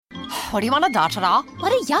What do you want to da-da-da? What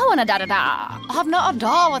do y'all want to da-da-da? I have no idea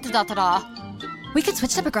what to da-da-da. We could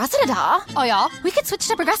switch to Progressive da. Oh, yeah? We could switch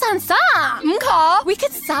to Progressive on some. Okay. We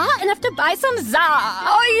could saw enough to buy some za.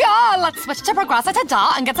 Oh, yeah. Let's switch to Progressive to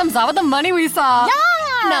da and get some za with the money we saw. Yeah.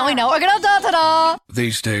 Now we know we're gonna da-da-da.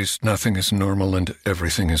 These days, nothing is normal and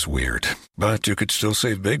everything is weird. But you could still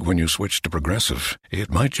save big when you switch to Progressive.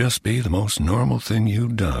 It might just be the most normal thing you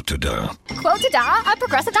da-da-da. Quote to da at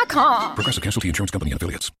Progressive.com. Progressive Casualty Insurance Company and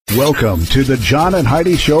Affiliates. Welcome to the John and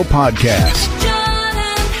Heidi Show podcast.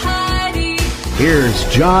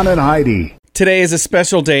 Here's John and Heidi. Today is a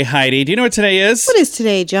special day, Heidi. Do you know what today is? What is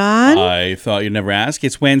today, John? I thought you'd never ask.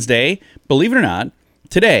 It's Wednesday. Believe it or not,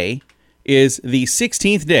 today is the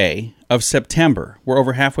 16th day of September. We're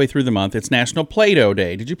over halfway through the month. It's National Play-Doh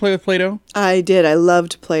Day. Did you play with Play-Doh? I did. I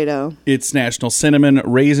loved Play-Doh. It's National Cinnamon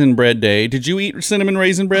Raisin Bread Day. Did you eat cinnamon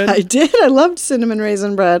raisin bread? I did. I loved cinnamon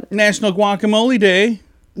raisin bread. National Guacamole Day.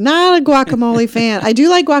 Not a guacamole fan. I do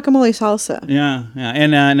like guacamole salsa. Yeah.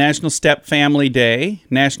 And National Step Family Day,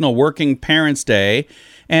 National Working Parents Day,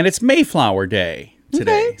 and it's Mayflower Day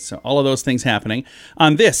today. Okay. So all of those things happening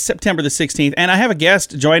on this September the 16th. And I have a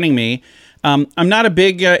guest joining me. I'm not a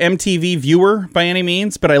big MTV viewer by any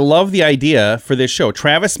means, but I love the idea for this show.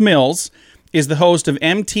 Travis Mills is the host of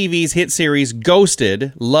MTV's hit series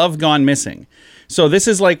Ghosted, Love Gone Missing. So this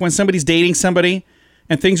is like when somebody's dating somebody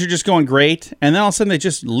and things are just going great, and then all of a sudden they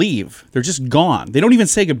just leave. They're just gone. They don't even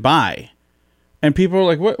say goodbye. And people are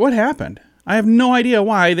like, what happened? I have no idea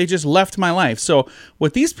why. They just left my life. So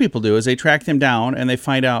what these people do is they track them down and they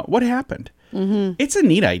find out what happened. Mm-hmm. It's a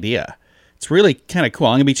neat idea. It's really kind of cool.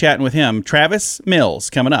 I'm going to be chatting with him, Travis Mills,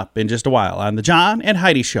 coming up in just a while on the John and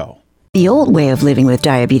Heidi Show. The old way of living with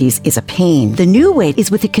diabetes is a pain. The new way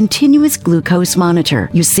is with a continuous glucose monitor.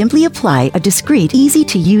 You simply apply a discreet,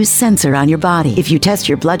 easy-to-use sensor on your body. If you test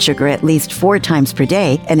your blood sugar at least 4 times per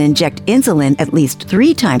day and inject insulin at least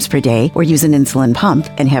 3 times per day or use an insulin pump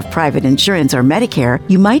and have private insurance or Medicare,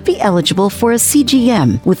 you might be eligible for a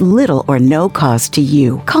CGM with little or no cost to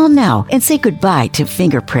you. Call now and say goodbye to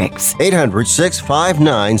finger pricks.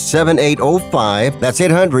 800-659-7805. That's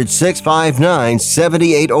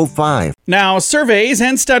 800-659-7805. Now, surveys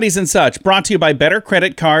and studies and such brought to you by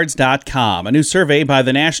BetterCreditCards.com. A new survey by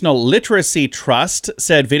the National Literacy Trust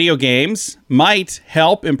said video games might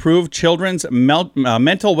help improve children's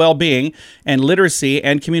mental well-being and literacy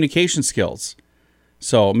and communication skills.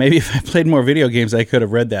 So maybe if I played more video games, I could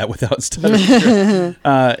have read that without studying.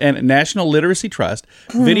 And National Literacy Trust,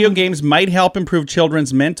 video games might help improve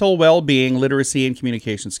children's mental well-being, literacy, and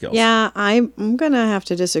communication skills. Yeah, I'm going to have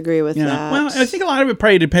to disagree with that. Well, I think a lot of it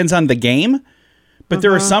probably depends on the game. But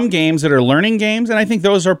there are some games that are learning games, and I think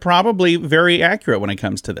those are probably very accurate when it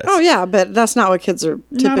comes to this. Oh, yeah, but that's not what kids are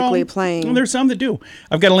typically playing. Well, there's some that do.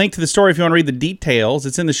 I've got a link to the story if you want to read the details.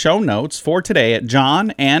 It's in the show notes for today at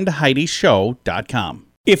johnandheidishow.com.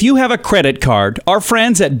 If you have a credit card, our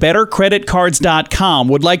friends at BetterCreditCards.com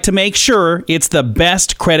would like to make sure it's the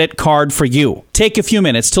best credit card for you. Take a few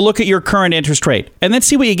minutes to look at your current interest rate, and then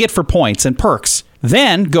see what you get for points and perks.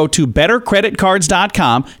 Then go to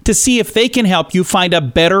BetterCreditCards.com to see if they can help you find a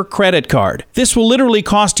better credit card. This will literally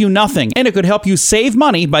cost you nothing, and it could help you save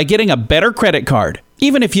money by getting a better credit card.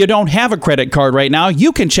 Even if you don't have a credit card right now,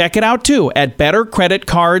 you can check it out too at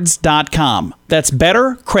BetterCreditCards.com. That's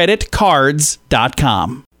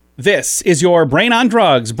BetterCreditCards.com. This is your Brain on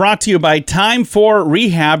Drugs, brought to you by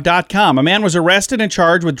Time4Rehab.com. A man was arrested and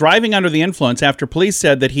charged with driving under the influence after police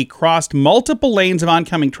said that he crossed multiple lanes of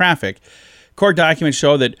oncoming traffic. Court documents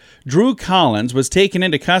show that Drew Collins was taken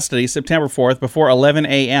into custody September 4th before 11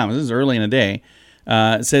 a.m. This is early in the day.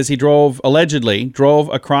 It says he allegedly drove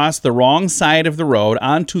across the wrong side of the road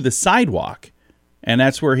onto the sidewalk. And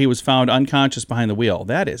that's where he was found unconscious behind the wheel.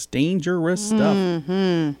 That is dangerous stuff.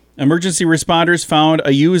 Mm-hmm. Emergency responders found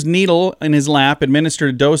a used needle in his lap,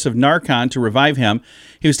 administered a dose of Narcan to revive him.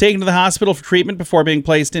 He was taken to the hospital for treatment before being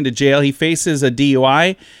placed into jail. He faces a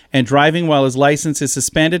DUI and driving while his license is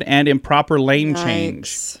suspended and improper lane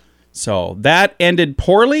change. So that ended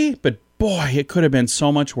poorly, but boy, it could have been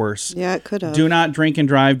so much worse. Yeah, it could have. Do not drink and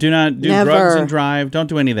drive. Do not do drugs and drive. Don't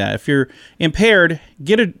do any of that. If you're impaired,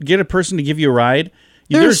 get a person to give you a ride.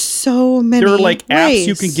 There's so many There are like ways. apps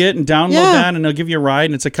you can get and download that, and they'll give you a ride,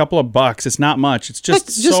 and it's a couple of bucks. It's not much. It's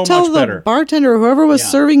just so tell much better. The bartender, whoever was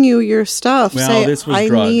serving you your stuff, say, this was I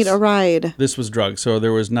drugs. need a ride. This was drugs, so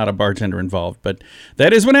there was not a bartender involved. But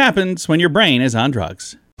that is what happens when your brain is on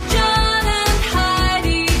drugs.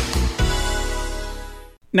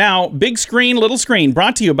 Now, big screen, little screen,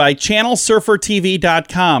 brought to you by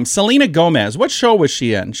ChannelSurferTV.com. Selena Gomez, what show was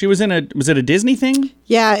she in? She was in was it a Disney thing?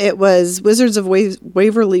 Yeah, it was Wizards of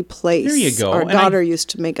Waverly Place. There you go. Our daughter used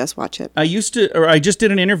to make us watch it. I just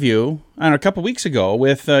did an interview a couple weeks ago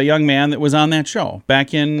with a young man that was on that show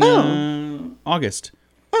back in August.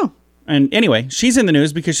 Oh. And anyway, she's in the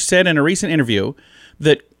news because she said in a recent interview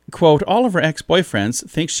that, quote, all of her ex-boyfriends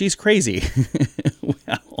think she's crazy.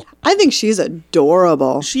 Well, I think she's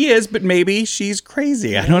adorable. she is, but maybe she's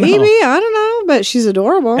crazy. I don't know. Maybe, I don't know, but she's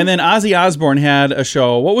adorable. And then Ozzy Osbourne had a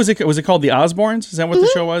show. What was it? Was it called The Osbournes? Is that what the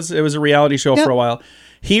show was? It was a reality show for a while.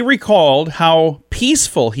 He recalled how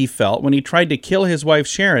peaceful he felt when he tried to kill his wife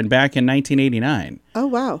Sharon back in 1989. Oh,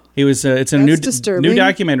 wow. He was. It's a new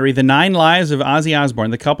documentary, The 9 Lives of Ozzy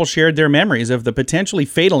Osbourne. The couple shared their memories of the potentially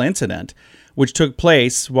fatal incident, which took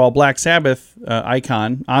place while Black Sabbath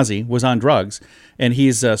icon Ozzy was on drugs, and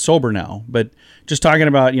he's sober now. But just talking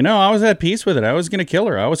about, I was at peace with it. I was going to kill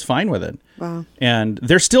her. I was fine with it. Wow. And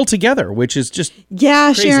they're still together, which is just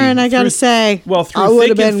crazy. Sharon, I got to say. Well, through I would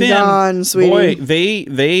thick have and been thin, gone, sweetie.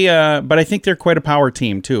 Boy, but I think they're quite a power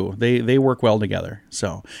team, too. They work well together.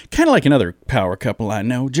 So, kind of like another power couple I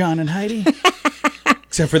know, John and Heidi.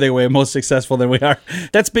 Except for they way more successful than we are.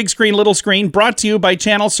 That's Big Screen, Little Screen, brought to you by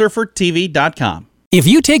ChannelSurferTV.com. If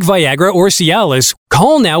you take Viagra or Cialis,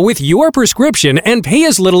 call now with your prescription and pay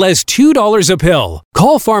as little as $2 a pill.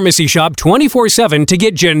 Call Pharmacy Shop 24/7 to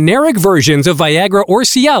get generic versions of Viagra or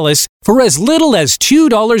Cialis for as little as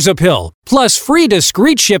 $2 a pill, plus free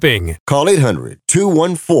discreet shipping. Call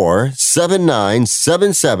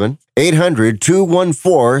 800-214-7977.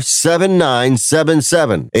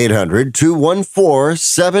 800-214-7977.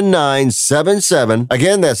 800-214-7977.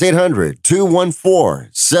 Again, that's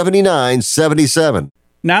 800-214-7977.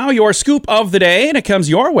 Now, your scoop of the day, and it comes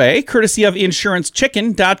your way, courtesy of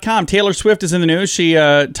InsuranceChicken.com. Taylor Swift is in the news. She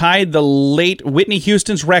tied the late Whitney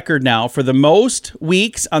Houston's record now for the most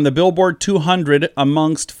weeks on the Billboard 200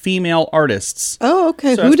 amongst female artists. Oh,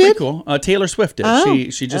 okay. So Who that's did? pretty cool. Taylor Swift did.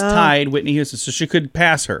 Oh. She just tied Whitney Houston, so she could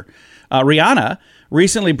pass her. Rihanna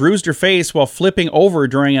recently bruised her face while flipping over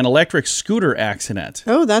during an electric scooter accident.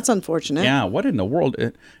 Oh, that's unfortunate. Yeah, what in the world?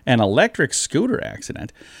 An electric scooter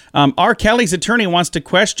accident. R. Kelly's attorney wants to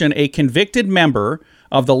question a convicted member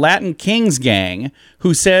of the Latin Kings gang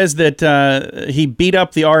who says that he beat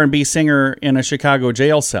up the R&B singer in a Chicago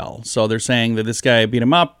jail cell. So they're saying that this guy beat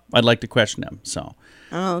him up. I'd like to question him. So.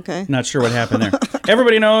 Oh, okay. Not sure what happened there.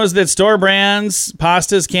 Everybody knows that store brands,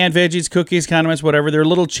 pastas, canned veggies, cookies, condiments, whatever, they're a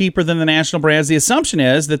little cheaper than the national brands. The assumption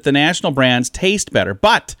is that the national brands taste better.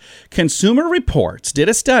 But Consumer Reports did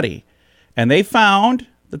a study, and they found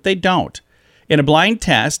that they don't. In a blind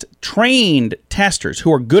test, trained testers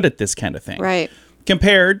who are good at this kind of thing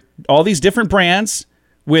compared all these different brands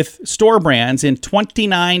with store brands in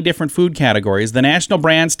 29 different food categories. The national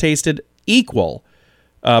brands tasted equal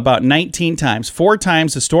about 19 times. 4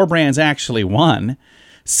 times the store brands actually won.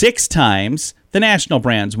 6 times the national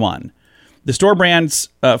brands won. The store brands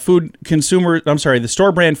the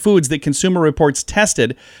store brand foods that Consumer Reports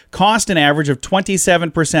tested cost an average of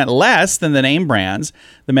 27% less than the name brands.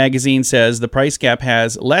 The magazine says the price gap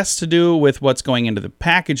has less to do with what's going into the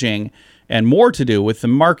packaging and more to do with the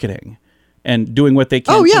marketing and doing what they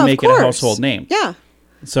can to make it a household name. Yeah.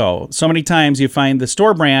 So many times you find the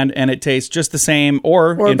store brand and it tastes just the same,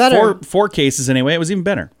 or in better. four cases anyway, it was even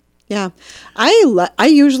better. Yeah. I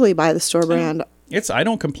usually buy the store brand. I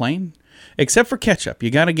don't complain. Except for ketchup.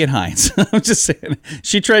 You got to get Heinz. I'm just saying.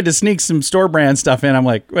 She tried to sneak some store brand stuff in. I'm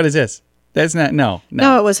like, what is this? That's not, no.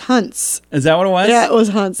 No, it was Hunt's. Is that what it was? Yeah, it was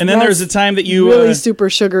Hunt's. And then there was a time that you... really super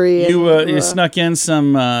sugary. You snuck in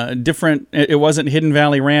some different... It wasn't Hidden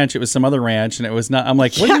Valley Ranch. It was some other ranch. And it was not... I'm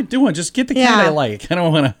like, what are you doing? Just get the kind I like. I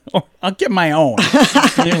don't want to... I'll get my own.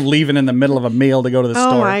 Leaving in the middle of a meal to go to the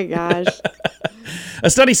store. Oh, my gosh. A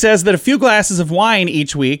study says that a few glasses of wine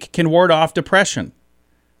each week can ward off depression.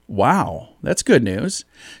 Wow, that's good news.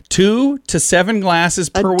 2 to 7 glasses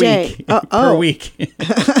per week. Per week.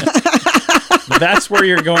 That's where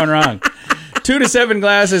you're going wrong. 2 to 7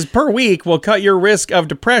 glasses per week will cut your risk of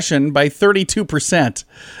depression by 32%.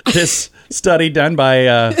 This study done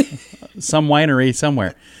by some winery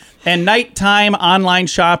somewhere. And nighttime online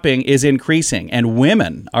shopping is increasing, and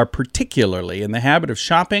women are particularly in the habit of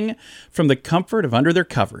shopping from the comfort of under their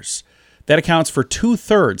covers. That accounts for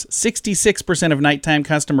 2/3, 66% of nighttime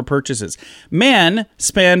customer purchases. Men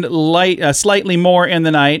spend slightly more in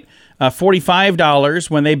the night,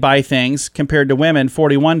 $45 when they buy things, compared to women,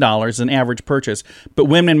 $41 an average purchase. But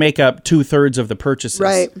women make up 2/3 of the purchases.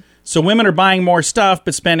 Right. So women are buying more stuff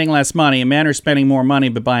but spending less money, and men are spending more money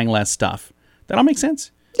but buying less stuff. That all makes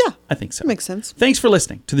sense? Yeah. I think so. Makes sense. Thanks for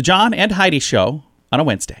listening to the John and Heidi Show on a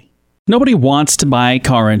Wednesday. Nobody wants to buy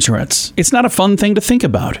car insurance. It's not a fun thing to think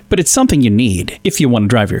about, but it's something you need if you want to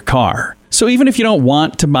drive your car. So even if you don't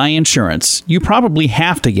want to buy insurance, you probably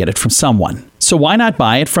have to get it from someone. So why not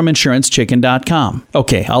buy it from InsuranceChicken.com?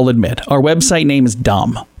 Okay, I'll admit, our website name is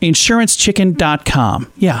dumb.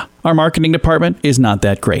 InsuranceChicken.com. Yeah, our marketing department is not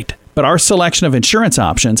that great. But our selection of insurance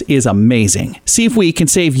options is amazing. See if we can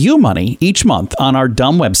save you money each month on our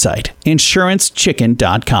dumb website,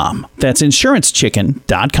 InsuranceChicken.com. That's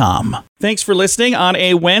InsuranceChicken.com. Thanks for listening on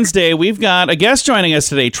a Wednesday. We've got a guest joining us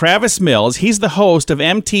today, Travis Mills. He's the host of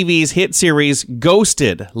MTV's hit series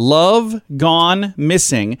Ghosted, Love Gone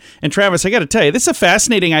Missing. And Travis, I got to tell you, this is a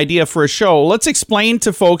fascinating idea for a show. Let's explain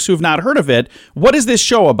to folks who've not heard of it, what is this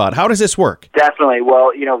show about? How does this work? Definitely.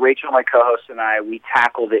 Well, Rachel, my co-host, and I, we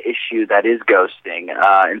tackle the issue that is ghosting.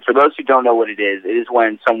 And for those who don't know what it is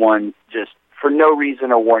when someone just, for no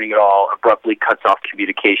reason or warning at all, abruptly cuts off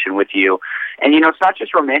communication with you. And, it's not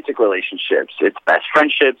just romantic relationships. It's best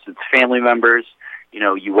friendships. It's family members.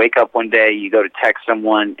 You wake up one day, you go to text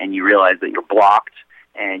someone, and you realize that you're blocked,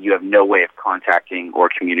 and you have no way of contacting or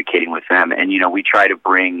communicating with them. And, we try to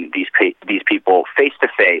bring these people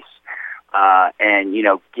face-to-face and,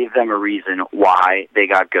 give them a reason why they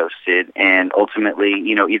got ghosted and ultimately,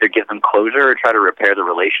 either give them closure or try to repair the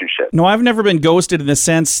relationship. No, I've never been ghosted in the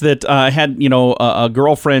sense that I had, a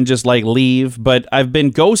girlfriend just leave, but I've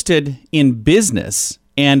been ghosted in business.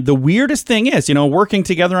 And the weirdest thing is, working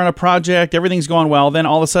together on a project, everything's going well. Then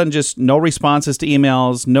all of a sudden, just no responses to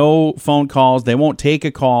emails, no phone calls. They won't take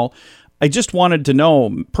a call. I just wanted to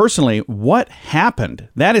know personally what happened.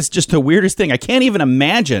 That is just the weirdest thing. I can't even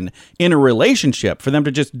imagine in a relationship for them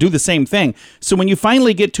to just do the same thing. So when you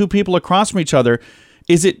finally get two people across from each other,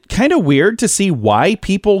 is it kind of weird to see why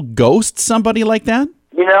people ghost somebody like that?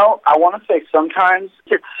 I want to say sometimes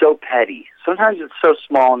it's so petty. Sometimes it's so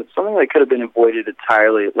small, and it's something that could have been avoided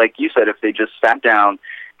entirely. Like you said, if they just sat down,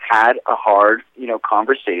 had a hard,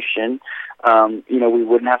 conversation, we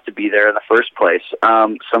wouldn't have to be there in the first place.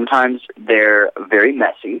 Sometimes they're very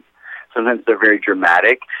messy. Sometimes they're very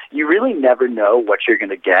dramatic. You really never know what you're going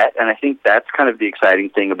to get, and I think that's kind of the exciting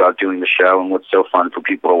thing about doing the show and what's so fun for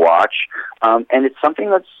people to watch. And it's something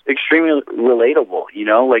that's extremely relatable,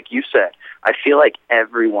 like you said. I feel like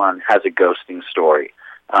everyone has a ghosting story.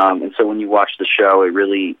 And so when you watch the show, it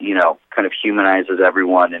really, kind of humanizes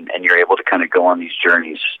everyone, and you're able to kind of go on these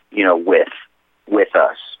journeys, with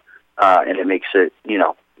us. And it makes it,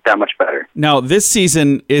 that much better. Now, this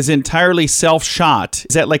season is entirely self-shot.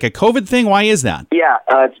 Is that like a COVID thing? Why is that? Yeah,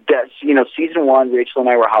 season one, Rachel and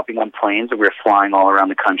I were hopping on planes, and we were flying all around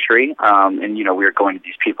the country. And, we were going to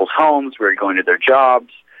these people's homes, we were going to their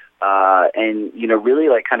jobs, and, really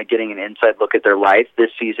like kind of getting an inside look at their life.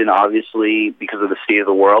 This season, obviously, because of the state of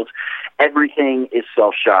the world, everything is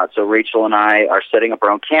self-shot. So Rachel and I are setting up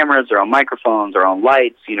our own cameras, our own microphones, our own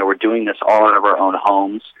lights. We're doing this all out of our own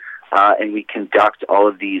homes. And we conduct all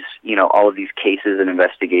of these cases and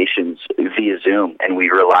investigations via Zoom, and we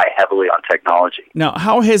rely heavily on technology. Now,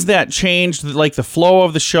 how has that changed, like the flow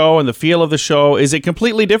of the show and the feel of the show? Is it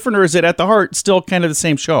completely different, or is it at the heart still kind of the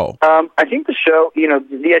same show? I think the show,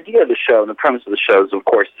 the idea of the show and the premise of the show is, of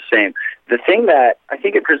course, the same. The thing that I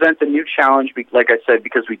think it presents a new challenge, like I said,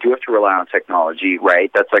 because we do have to rely on technology, right?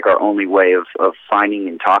 That's like our only way of finding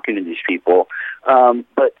and talking to these people.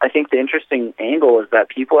 But I think the interesting angle is that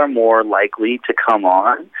people are more likely to come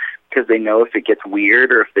on because they know if it gets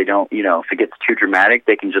weird or if they don't, if it gets too dramatic,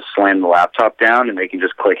 they can just slam the laptop down and they can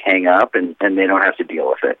just click hang up and they don't have to deal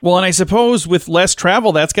with it. Well, and I suppose with less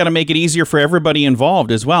travel, that's got to make it easier for everybody involved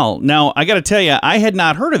as well. Now, I got to tell you, I had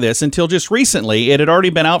not heard of this until just recently. It had already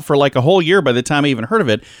been out for like a whole year by the time I even heard of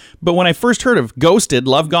it. But when I first heard of Ghosted,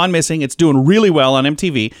 Love Gone Missing, it's doing really well on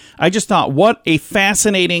MTV. I just thought, what a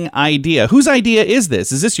fascinating idea. Whose idea is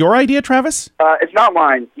this? Is this your idea, Travis? It's not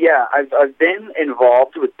mine. Yeah, I've been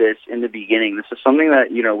involved with this in the beginning. This is something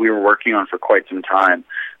that, we were working on for quite some time.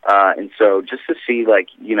 And so just to see,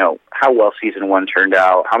 how well season one turned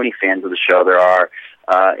out, how many fans of the show there are,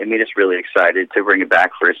 it made us really excited to bring it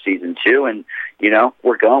back for a season two. And,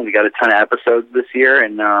 we're going. We got a ton of episodes this year,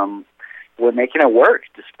 and we're making it work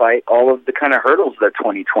despite all of the kind of hurdles that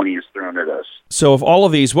 2020 has thrown at us. So of all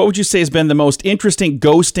of these, what would you say has been the most interesting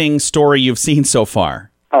ghosting story you've seen so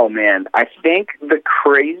far? Oh, man. I think the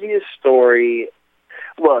craziest story...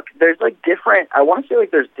 Look, there's I want to say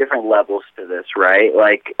there's different levels to this, right?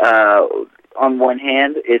 On one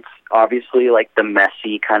hand, it's obviously the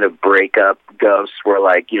messy kind of breakup ghosts where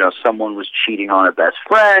someone was cheating on a best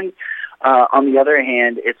friend. On the other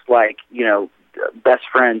hand, it's best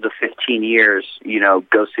friends of 15 years,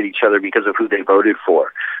 ghosted each other because of who they voted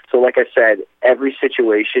for. So like I said, every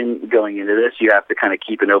situation going into this, you have to kind of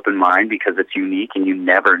keep an open mind because it's unique and you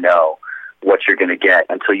never know what you're going to get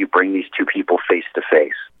until you bring these two people face to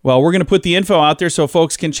face. Well, we're going to put the info out there so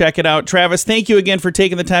folks can check it out. Travis, thank you again for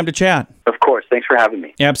taking the time to chat. Of course. Thanks for having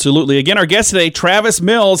me. Absolutely. Again, our guest today, Travis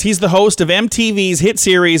Mills. He's the host of MTV's hit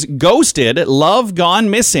series Ghosted, Love Gone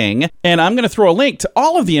Missing. And I'm going to throw a link to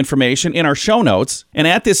all of the information in our show notes. And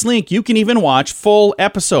at this link, you can even watch full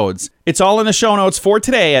episodes. It's all in the show notes for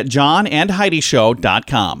today at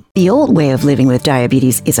johnandheidishow.com. The old way of living with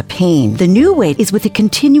diabetes is a pain. The new way is with a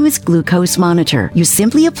continuous glucose monitor. You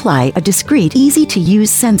simply apply a discreet, easy-to-use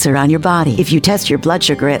sensor on your body. If you test your blood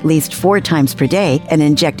sugar at least 4 times per day and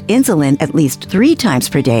inject insulin at least 3 times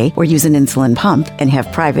per day or use an insulin pump and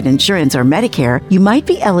have private insurance or Medicare, you might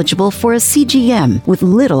be eligible for a CGM with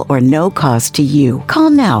little or no cost to you. Call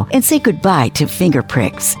now and say goodbye to finger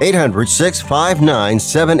pricks.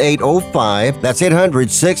 800-659-7805. That's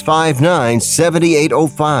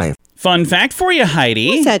 800-659-7805. Fun fact for you,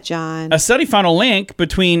 Heidi. What's that, John? A study found a link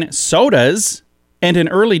between sodas and an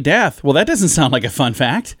early death. Well, that doesn't sound like a fun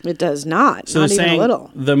fact. It does not. So not they're even saying a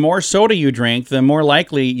little. the more soda you drink, the more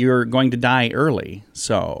likely you're going to die early.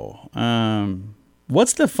 So,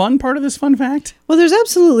 what's the fun part of this fun fact? Well, there's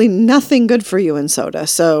absolutely nothing good for you in soda.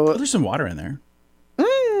 So Well, there's some water in there.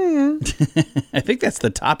 yeah. I think that's the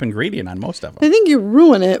top ingredient on most of them. I think you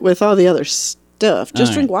ruin it with all the other stuff.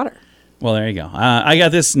 Just drink water. Well, there you go. I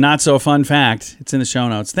got this not-so-fun fact. It's in the show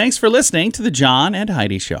notes. Thanks for listening to the John and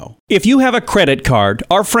Heidi Show. If you have a credit card,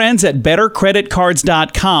 our friends at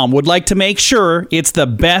BetterCreditCards.com would like to make sure it's the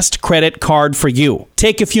best credit card for you.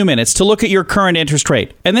 Take a few minutes to look at your current interest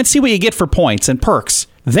rate and then see what you get for points and perks.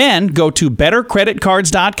 Then go to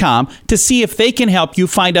BetterCreditCards.com to see if they can help you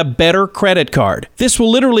find a better credit card. This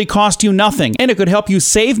will literally cost you nothing, and it could help you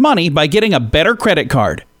save money by getting a better credit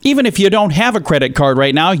card. Even if you don't have a credit card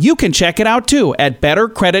right now, you can check it out too at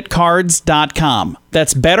BetterCreditCards.com.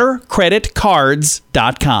 That's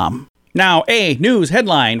BetterCreditCards.com. Now, a news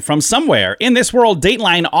headline from somewhere in this world,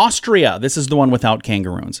 Dateline Austria. This is the one without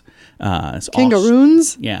kangaroos.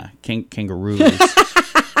 Kangaroos? Yeah, kangaroos.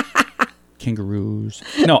 Kangaroos.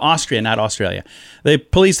 No, Austria, not Australia. The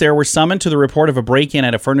police there were summoned to the report of a break-in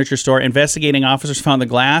at a furniture store. Investigating officers found the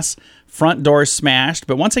glass front door smashed,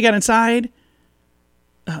 but once they got inside,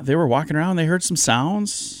 they were walking around. They heard some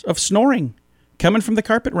sounds of snoring coming from the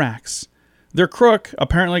carpet racks. Their crook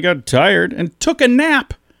apparently got tired and took a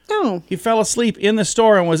nap. Oh. He fell asleep in the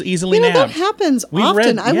store and was easily nabbed. That happens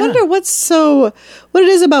often. I wonder what it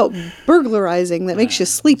is about burglarizing that makes you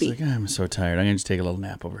sleepy. It's like, I'm so tired. I'm going to just take a little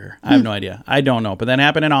nap over here. I have no idea. I don't know. But that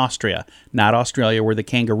happened in Austria, not Australia, where the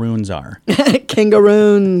kangaroos are.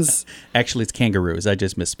 Kangaroos. Actually, it's kangaroos. I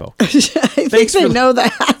just misspoke. I think they know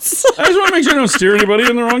that. I just want to make sure I don't steer anybody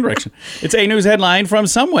in the wrong direction. It's a news headline from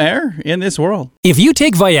somewhere in this world. If you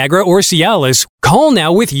take Viagra or Cialis, call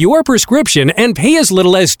now with your prescription and pay as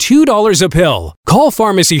little as $2 a pill. Call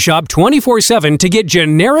Pharmacy Shop 24/7 to get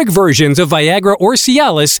generic versions of Viagra or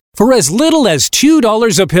Cialis for as little as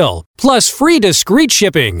 $2 a pill, plus free discreet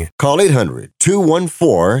shipping. Call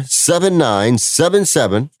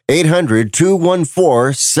 800-214-7977.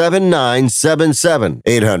 800-214-7977.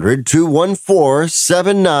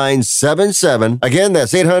 800-214-7977. Again,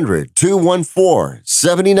 that's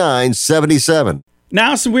 800-214-7977.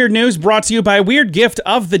 Now, some weird news brought to you by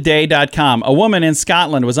WeirdGiftOfTheDay.com. A woman in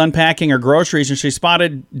Scotland was unpacking her groceries and she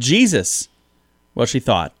spotted Jesus. Well, she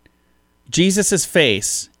thought. Jesus'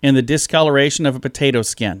 face in the discoloration of a potato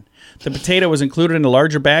skin. The potato was included in a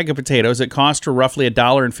larger bag of potatoes. It cost her roughly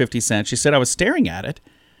 $1.50. She said, I was staring at it,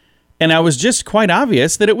 and it was just quite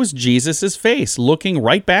obvious that it was Jesus' face looking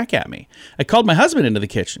right back at me. I called my husband into the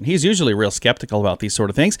kitchen. He's usually real skeptical about these sort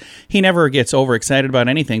of things. He never gets overexcited about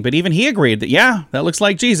anything, but even he agreed that, yeah, that looks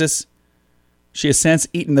like Jesus. She has since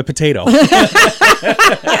eaten the potato.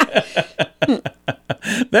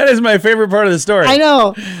 That is my favorite part of the story. I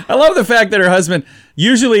know. I love the fact that her husband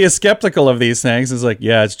usually is skeptical of these things. Is like,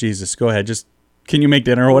 yeah, it's Jesus. Go ahead. Just, can you make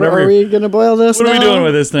dinner or whatever? Are we going to boil this What now? are we doing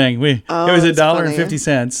with this thing? It was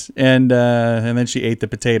 $1.50. And then she ate the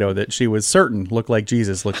potato that she was certain looked like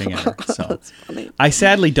Jesus looking at her. So That's funny. I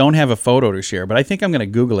sadly don't have a photo to share, but I think I'm going to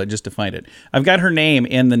Google it just to find it. I've got her name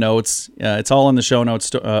in the notes. It's all in the show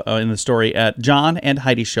notes in the story at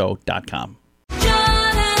johnandheidishow.com.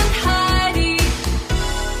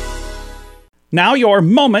 Now your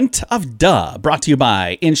moment of duh, brought to you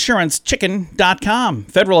by InsuranceChicken.com.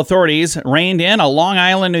 Federal authorities reined in a Long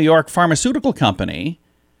Island, New York pharmaceutical company,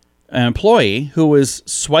 an employee who was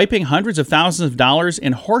swiping hundreds of thousands of dollars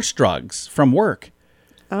in horse drugs from work.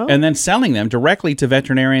 and then selling them directly to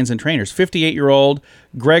veterinarians and trainers. 58-year-old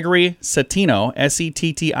Gregory Settino,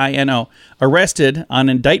 Settino, arrested on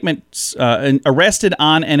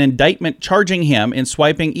an indictment charging him in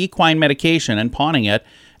swiping equine medication and pawning it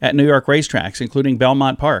at New York racetracks, including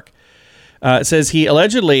Belmont Park. It says he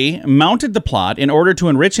allegedly mounted the plot in order to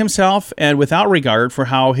enrich himself and without regard for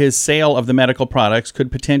how his sale of the medical products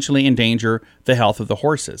could potentially endanger the health of the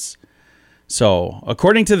horses. So,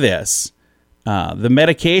 according to this, the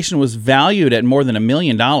medication was valued at more than $1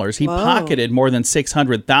 million. He pocketed more than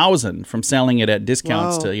 $600,000 from selling it at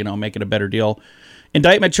discounts to, make it a better deal.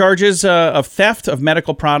 Indictment charges of theft of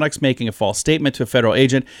medical products, making a false statement to a federal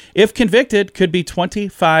agent. If convicted, could be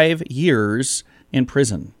 25 years in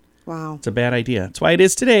prison. Wow. It's a bad idea. That's why it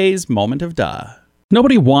is today's Moment of Duh.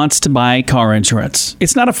 Nobody wants to buy car insurance.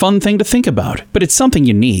 It's not a fun thing to think about, but it's something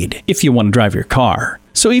you need if you want to drive your car.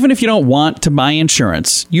 So even if you don't want to buy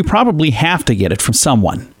insurance, you probably have to get it from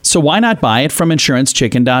someone. So why not buy it from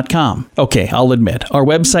InsuranceChicken.com? Okay, I'll admit, our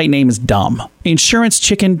website name is dumb.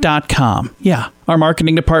 InsuranceChicken.com. Yeah, our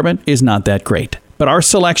marketing department is not that great. But our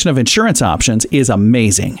selection of insurance options is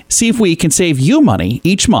amazing. See if we can save you money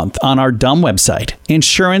each month on our dumb website,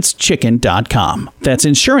 InsuranceChicken.com. That's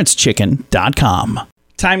InsuranceChicken.com.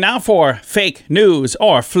 Time now for Fake News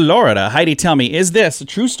or Florida. Heidi, tell me, is this a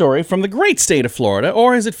true story from the great state of Florida,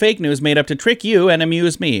 or is it fake news made up to trick you and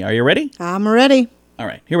amuse me? Are you ready? I'm ready. All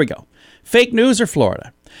right, here we go. Fake news or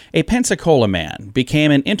Florida? A Pensacola man became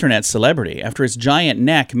an internet celebrity after his giant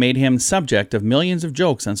neck made him subject of millions of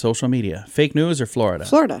jokes on social media. Fake news or Florida?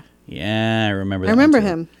 Florida. Yeah, I remember that. I remember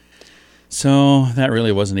him. So that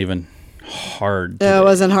really wasn't even hard. No, it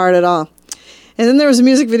wasn't hard at all. And then there was a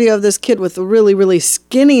music video of this kid with a really, really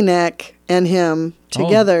skinny neck and him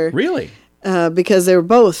together. Oh, really? Because they were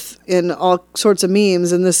both in all sorts of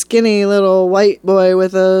memes. And the skinny little white boy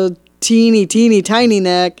with a teeny, tiny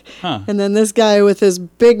neck. And then this guy with his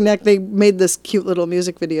big neck, they made this cute little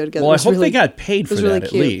music video together. Well, I hope they got paid for that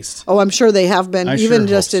at least. Oh, I'm sure they have been, even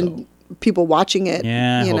just in so. People watching it.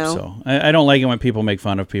 Yeah, I hope so. I don't like it when people make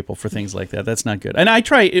fun of people for things like that. That's not good. And I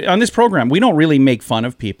try, on this program, we don't really make fun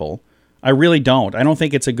of people. I really don't. I don't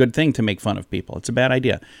think it's a good thing to make fun of people. It's a bad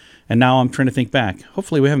idea. And now I'm trying to think back.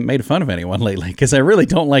 Hopefully we haven't made fun of anyone lately, because I really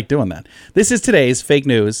don't like doing that. This is today's Fake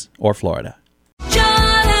News or Florida.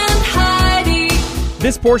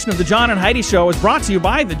 This portion of the John and Heidi Show is brought to you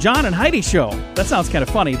by the John and Heidi Show. That sounds kind of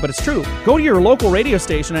funny, but it's true. Go to your local radio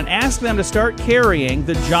station and ask them to start carrying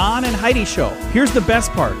the John and Heidi Show. Here's the best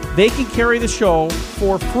part. They can carry the show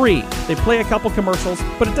for free. They play a couple commercials,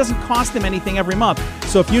 but it doesn't cost them anything every month.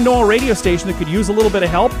 So if you know a radio station that could use a little bit of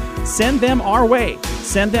help, send them our way.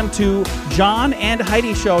 Send them to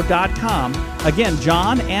johnandheidishow.com. Again,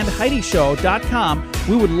 johnandheidishow.com.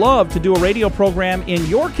 We would love to do a radio program in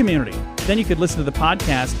your community. Then you could listen to the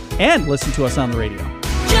podcast and listen to us on the radio.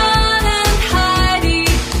 John and Heidi.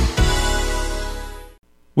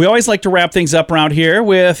 We always like to wrap things up around here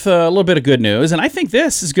with a little bit of good news, and I think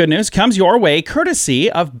this is good news. Comes your way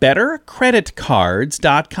courtesy of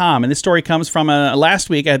BetterCreditCards.com. And this story comes from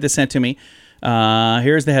last week. I had this sent to me.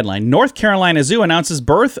 Here's the headline. North Carolina Zoo announces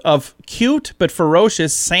birth of cute but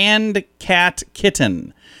ferocious sand cat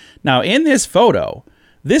kitten. Now, in this photo,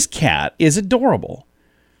 this cat is adorable.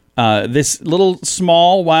 This little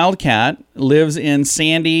small wild cat lives in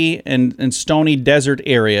sandy and stony desert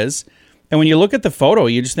areas. And when you look at the photo,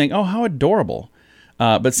 you just think, oh, how adorable.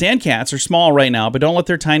 But sand cats are small right now, but don't let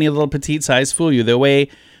their tiny little petite size fool you. They weigh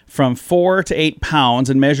from 4 to 8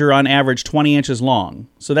 pounds and measure on average 20 inches long.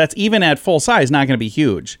 So that's even at full size, not going to be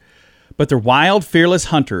huge. But they're wild, fearless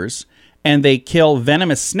hunters, and they kill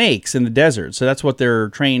venomous snakes in the desert. So that's what they're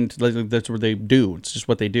trained, that's what they do. It's just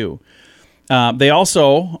what they do. They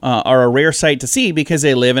also are a rare sight to see because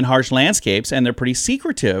they live in harsh landscapes and they're pretty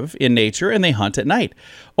secretive in nature and they hunt at night.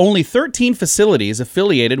 Only 13 facilities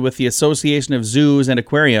affiliated with the Association of Zoos and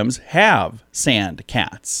Aquariums have sand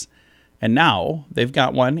cats. And now they've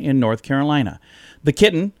got one in North Carolina. The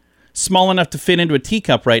kitten, small enough to fit into a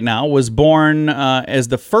teacup right now, was born as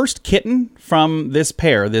the first kitten from this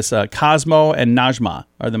pair. This Cosmo and Najma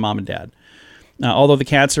are the mom and dad. Although the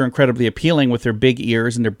cats are incredibly appealing with their big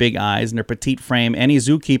ears and their big eyes and their petite frame, any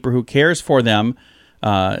zookeeper who cares for them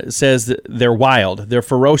says that they're wild. They're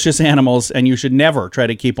ferocious animals, and you should never try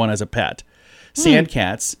to keep one as a pet. Sand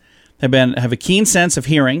cats have a keen sense of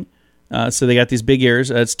hearing, so they got these big ears.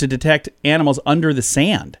 It's to detect animals under the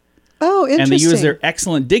sand. Oh, interesting. And they use their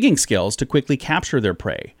excellent digging skills to quickly capture their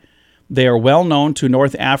prey. They are well known to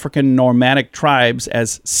North African nomadic tribes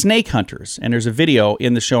as snake hunters. And there's a video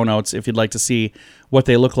in the show notes if you'd like to see what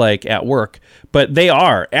they look like at work. But they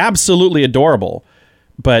are absolutely adorable.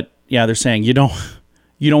 But yeah, they're saying you don't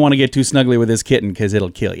you don't want to get too snuggly with this kitten because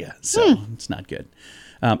it'll kill you. So it's not good.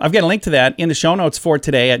 I've got a link to that in the show notes for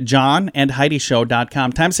today at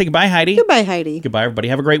johnandheidishow.com. Time to say goodbye, Heidi. Goodbye, Heidi. Goodbye, everybody.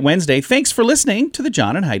 Have a great Wednesday. Thanks for listening to the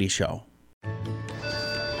John and Heidi Show.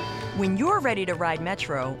 When you're ready to ride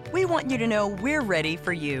Metro, we want you to know we're ready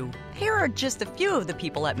for you. Here are just a few of the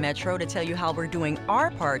people at Metro to tell you how we're doing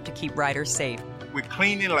our part to keep riders safe. We're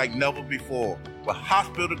cleaning like never before with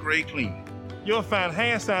hospital-grade cleaning. You'll find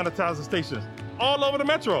hand sanitizer stations all over the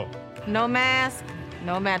Metro. No mask,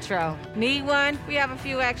 no Metro. Need one? We have a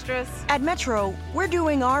few extras. At Metro, we're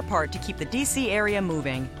doing our part to keep the D.C. area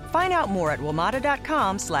moving. Find out more at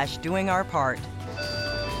WMATA.com/doingourpart.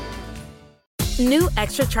 New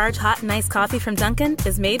Extra Charge Hot and Iced Coffee from Dunkin'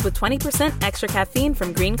 is made with 20% extra caffeine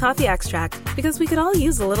from green coffee extract, because we could all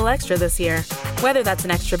use a little extra this year. Whether that's an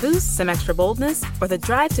extra boost, some extra boldness, or the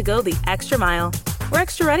drive to go the extra mile, we're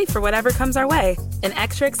extra ready for whatever comes our way and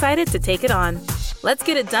extra excited to take it on. Let's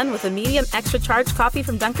get it done with a medium extra charge coffee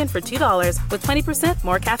from Dunkin' for $2 with 20%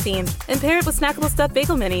 more caffeine. And pair it with snackable stuffed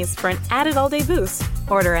bagel minis for an added all-day boost.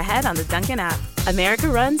 Order ahead on the Dunkin' app. America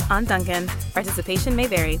runs on Dunkin'. Participation may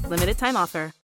vary. Limited time offer.